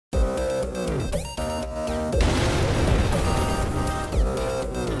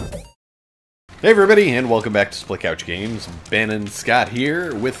Hey everybody, and welcome back to Split Couch Games. Ben and Scott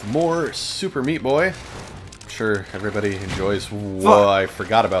here with more Super Meat Boy. I'm sure everybody enjoys. Whoa, I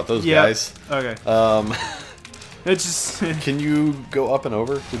forgot about those guys. Okay. It's just... Can you go up and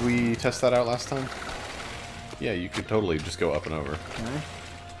over? Did we test that out last time? Yeah, you could totally just go up and over.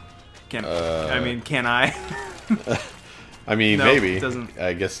 Can I? I mean, can I? I mean, No, maybe. it doesn't.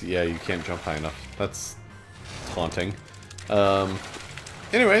 I guess, yeah, you can't jump high enough. That's taunting.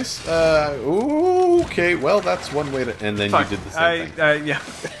 Anyways, okay, well, that's one way to... And then Fuck, you did the same thing. yeah.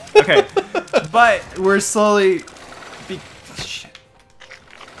 Okay. But we're slowly... Shit.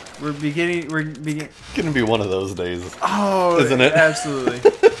 We're beginning... Gonna be one of those days. Oh, isn't it? Absolutely.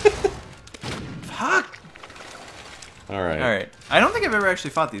 Fuck. Alright. Alright. I don't think I've ever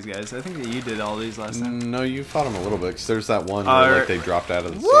actually fought these guys. I think that you did all these last time. No, you fought them a little bit, because there's that one where like, they dropped out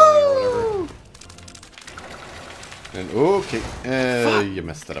of the ceiling or whatever. And, okay, you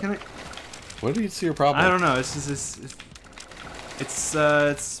messed it up. What do you see your problem? I don't know. It's just...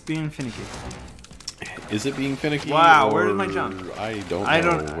 It's being finicky. Is it being finicky? Wow, where did my jump? I don't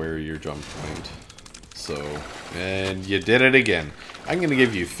know where your jump went. So, and you did it again. I'm going to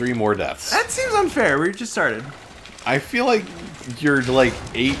give you 3 more deaths. That seems unfair. We just started. I feel like you're like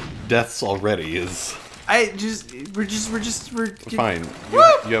 8 deaths already is... We're Fine.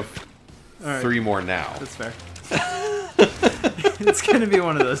 You have 3 more now. That's fair. It's gonna be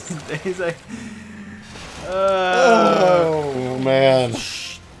one of those days. Oh man.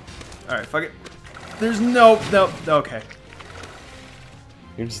 Alright, fuck it. There's no, okay.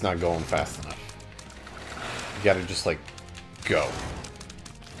 You're just not going fast enough. You gotta just like go.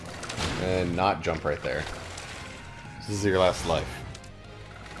 And not jump right there. This is your last life.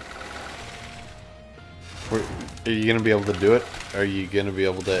 Are you gonna be able to do it? Are you gonna be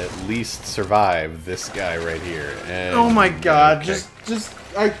able to at least survive this guy right here? And, Oh my god, okay. just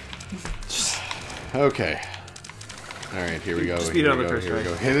Okay. Alright, here we go. Just beat it on the first Here we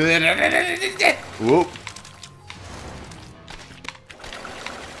go. try. Whoop.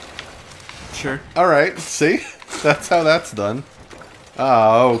 Sure. Alright, see? That's how that's done.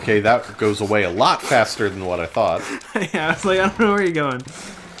 Oh, okay, that goes away a lot faster than what I thought. Yeah, I was like, I don't know where you're going.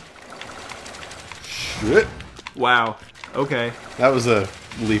 Shit. Wow. Okay. That was a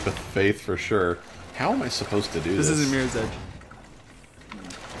leap of faith for sure. How am I supposed to do this? This isn't Mirror's Edge.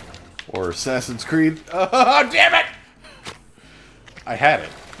 Or Assassin's Creed. Oh, damn it! I had it.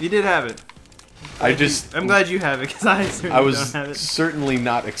 You did have it. I'm glad you have it, because I certainly don't have it. Certainly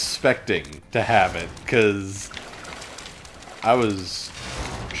not expecting to have it, because I was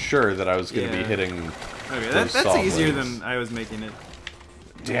sure that I was going to be hitting. Okay, that's easier than I was making it.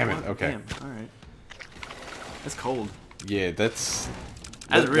 Damn it! Okay. Damn. All right. That's cold. Yeah, that's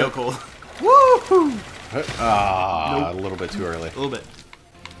real cold. Woo! A little bit too early. A little bit.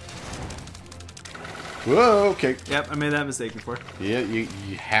 Whoa, okay. Yep, I made that mistake before. Yeah, you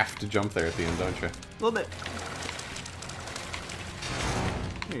have to jump there at the end, don't you? A little bit.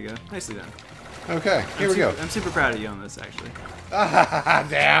 There you go. Nicely done. Okay, here we go. I'm super proud of you on this, actually.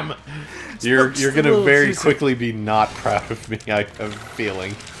 Damn! You're gonna very quickly be not proud of me, I have a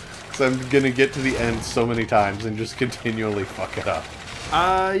feeling. So I'm gonna get to the end so many times and just continually fuck it up.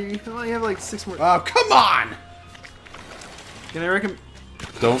 You only have like 6 more. Oh, come on! Can I recommend?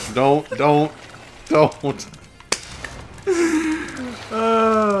 Don't.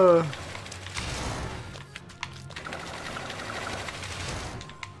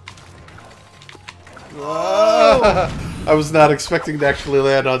 I was not expecting to actually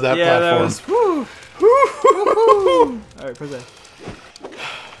land on that platform. Alright, press A.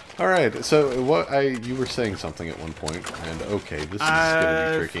 Alright, so you were saying something at one point, and okay, this is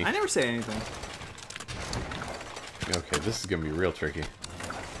gonna be tricky. I never say anything. Okay, this is gonna be real tricky.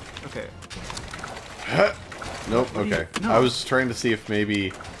 Okay. Nope, okay. No. I was trying to see if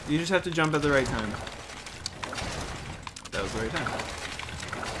maybe... You just have to jump at the right time. That was the right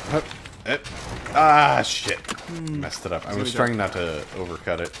time. Shit. Messed it up. I was trying not to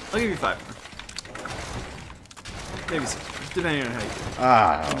overcut it. I'll give you 5 more. Maybe 6 more, depending on how you do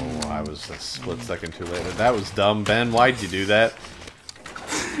it. I was a split second too late. That was dumb, Ben. Why'd you do that?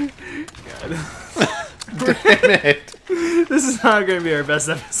 God. Damn it. This is not going to be our best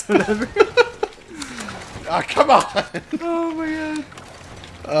episode ever. Come on! Oh my god.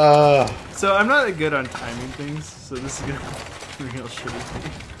 Uh, So I'm not good on timing things, so this is gonna be real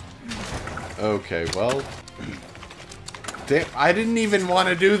shitty. Okay, well... Damn, I didn't even want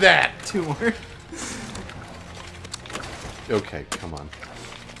to do that! 2 more. Okay, come on.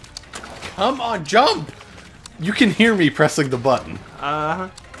 Come on, jump! You can hear me pressing the button. Uh-huh.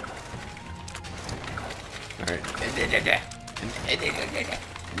 Alright.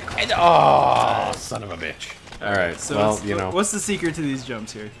 Oh, son of a bitch. Alright, so well, you know. What's the secret to these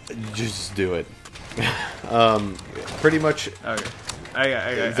jumps here? Just do it. Pretty much.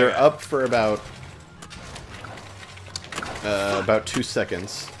 Okay. They're up for about 2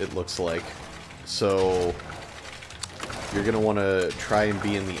 seconds, it looks like. So you're gonna want to try and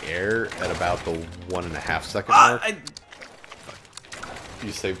be in the air at about the 1.5 second mark.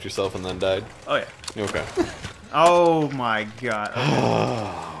 You saved yourself and then died? Oh yeah. Okay. Oh my god. Okay.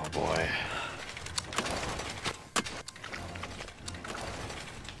 Oh boy.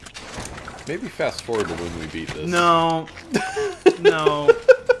 Maybe fast forward to when we beat this. No. No.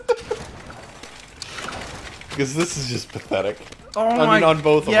 Because this is just pathetic. Oh I mean, on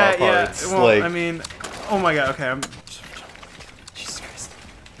both of our parts. Yeah. Well, like, I mean, oh my god. Okay, I'm. Jesus Christ.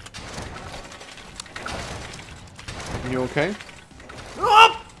 You okay?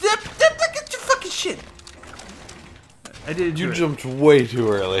 Oh! Get your fucking shit. I did. You jumped way too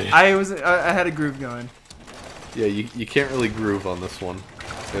early. I had a groove going. Yeah, you can't really groove on this one.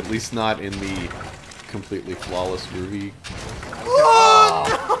 At least not in the completely flawless groovy. Oh,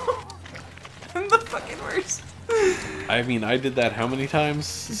 no! I'm the fucking worst. I mean, I did that how many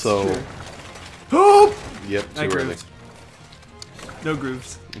times? It's so. True. Oh! Yep, too early. No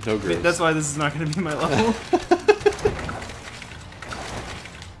grooves. No grooves. That's why this is not going to be my level.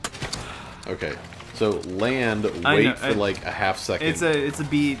 Okay, so land. Wait for like a half second. It's a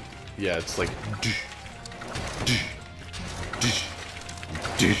beat. Yeah, it's like.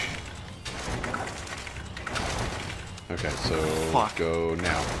 Okay, so Fuck. go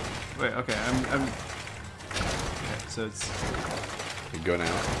now. Wait, okay, I'm. Okay, so it's. Go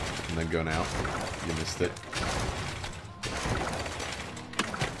now, and then go now. You missed it.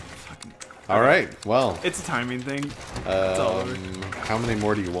 Fucking. All right, well. It's a timing thing. It's all over. How many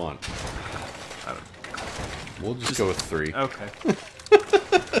more do you want? I don't. We'll just go with 3. Okay.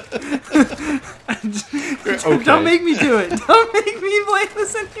 Okay. Don't make me do it. Don't make me play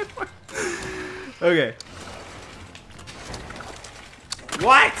this anymore. Okay.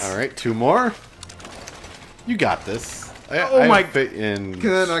 What? All right, 2 more. You got this. Oh my! Fit in.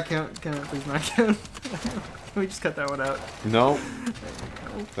 Can I not count? Can I please not count? Can we just cut that one out? No.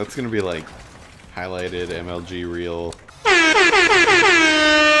 That's gonna be like highlighted MLG reel.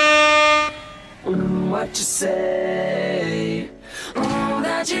 What you say? Oh,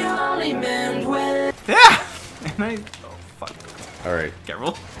 that you only meant when. Yeah. And I. Oh fuck. All right.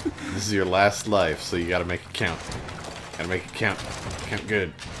 Careful. This is your last life, so you gotta make it count. Gotta make it count. Count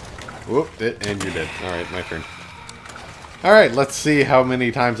good. Whoop! And you're dead. All right, my turn. All right, let's see how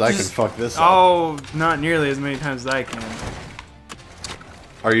many times I can fuck this up. Oh, not nearly as many times as I can.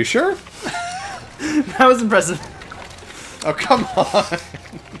 Are you sure? That was impressive. Oh, come on.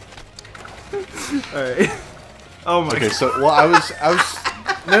 Alright. Oh my god. Okay, so, well, I was...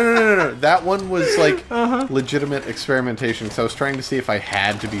 No. That one was, like, legitimate experimentation, so I was trying to see if I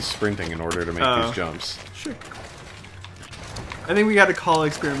had to be sprinting in order to make these jumps. Sure. I think we gotta call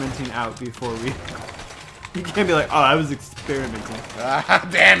experimenting out before we... You can't be like, oh, I was experimenting. Ah,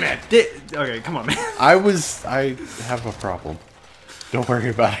 damn it! Okay, come on, man. I have a problem. Don't worry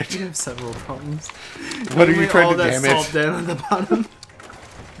about it. You have several problems. What are you trying to damage? All that salt down on the bottom.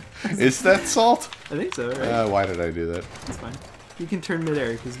 Is that salt? I think so, right? Why did I do that? That's fine. You can turn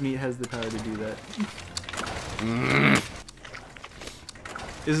midair, because meat has the power to do that.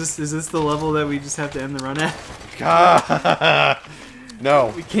 Is this the level that we just have to end the run at? God.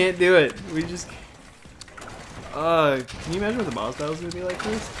 No. We can't do it. We just... can you imagine what the boss battle is going to be like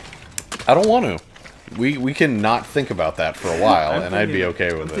this? I don't want to. We can not think about that for a while, and I'd be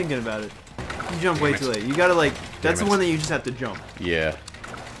okay with it. I'm thinking about it. You jump way too late. You gotta, like... That's the one that you just have to jump. Yeah.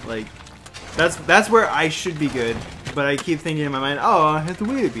 Like... That's where I should be good, but I keep thinking in my mind, oh, I have to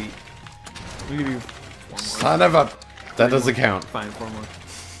wait a beat. We'll give you 4 more. Son of a... That doesn't count. Fine, 4 more.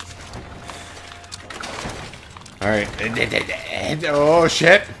 Alright. Oh,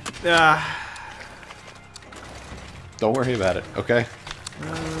 shit! Don't worry about it, okay?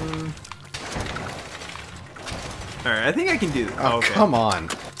 Alright, I think I can do this. Oh, okay. Come on.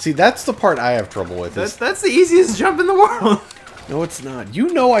 See, that's the part I have trouble with. That's the easiest jump in the world. No, it's not. You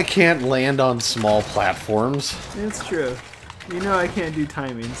know I can't land on small platforms. It's true. You know I can't do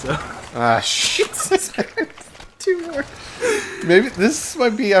timing, so... Ah, shit. 2 more. Maybe this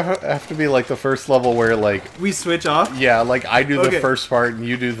might be have to be like the first level where like we switch off. Yeah, like I do the first part and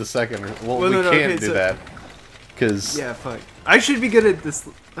you do the second. Well, we can't do that because fuck. I should be good at this.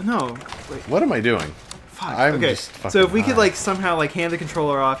 No, wait. What am I doing? Fuck. I'm just fucking so if we high. could like somehow like hand the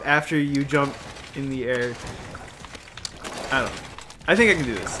controller off after you jump in the air. I don't know. I think I can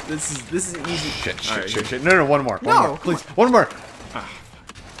do this. This is easy. Shit. No, one more. One more, please. One more.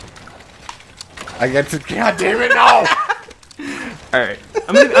 I get to. God damn it! No. All right,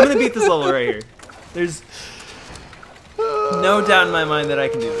 I'm gonna beat this level right here. There's no doubt in my mind that I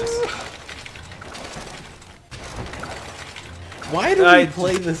can do this. Why do we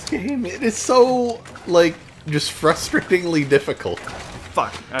play this game? It is so like just frustratingly difficult.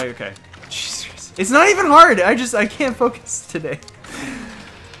 Fuck. Okay. Jesus. It's not even hard. I can't focus today.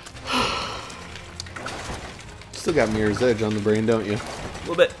 Still got Mirror's Edge on the brain, don't you? A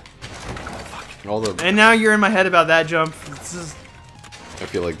little bit. All the. And now you're in my head about that jump. This is... I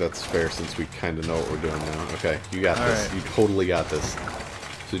feel like that's fair since we kind of know what we're doing now. Okay, you got this. Right. You totally got this.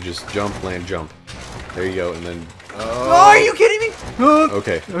 So just jump, land, jump. There you go, and then. Oh, are you kidding me?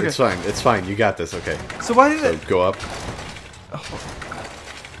 Okay, it's fine. It's fine. You got this. Okay. So why did So it? go up. Oh.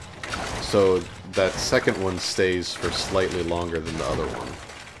 So that second one stays for slightly longer than the other one.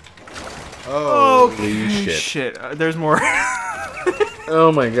 Oh, holy shit. Shit. There's more.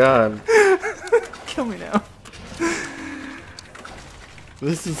 Oh my god. Kill me now.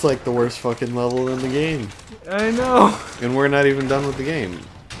 This is like the worst fucking level in the game. I know. And we're not even done with the game.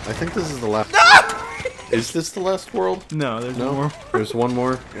 I think this is the last... Is this the last world? No, there's No? one more. There's one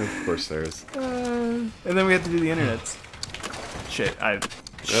more? Of course there is. And then we have to do the internets. Shit.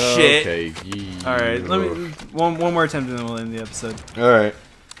 Shit. Shit. Okay. Alright, let me... One more attempt and then we'll end the episode. Alright.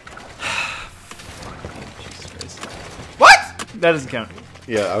 Jesus Christ. What?! That doesn't count.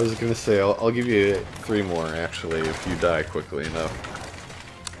 Yeah, I was gonna say, I'll give you 3 more, actually, if you die quickly enough.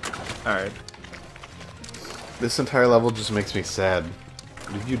 Alright. This entire level just makes me sad.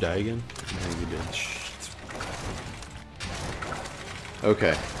 Did you die again? Yeah, you did.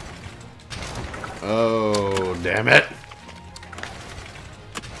 Okay. Oh, damn it!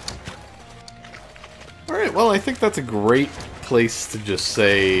 Alright, well, I think that's a great place to just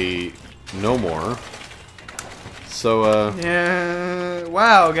say no more. So, Yeah.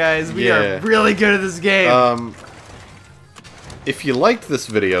 Wow, guys, we are really good at this game. If you liked this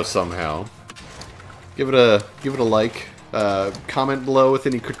video somehow, give it a like. Comment below with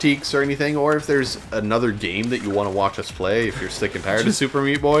any critiques or anything, or if there's another game that you want to watch us play, if you're sick and tired of Super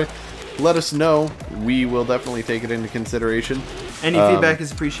Meat Boy, let us know. We will definitely take it into consideration. Any feedback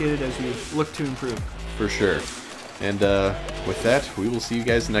is appreciated as we look to improve. For sure. And with that, we will see you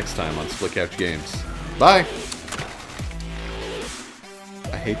guys next time on Split Couch Games. Bye!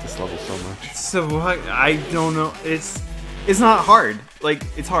 I hate this level so much. So I don't know. It's not hard. Like,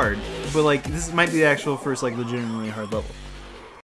 it's hard, but like this might be the actual first like legitimately hard level.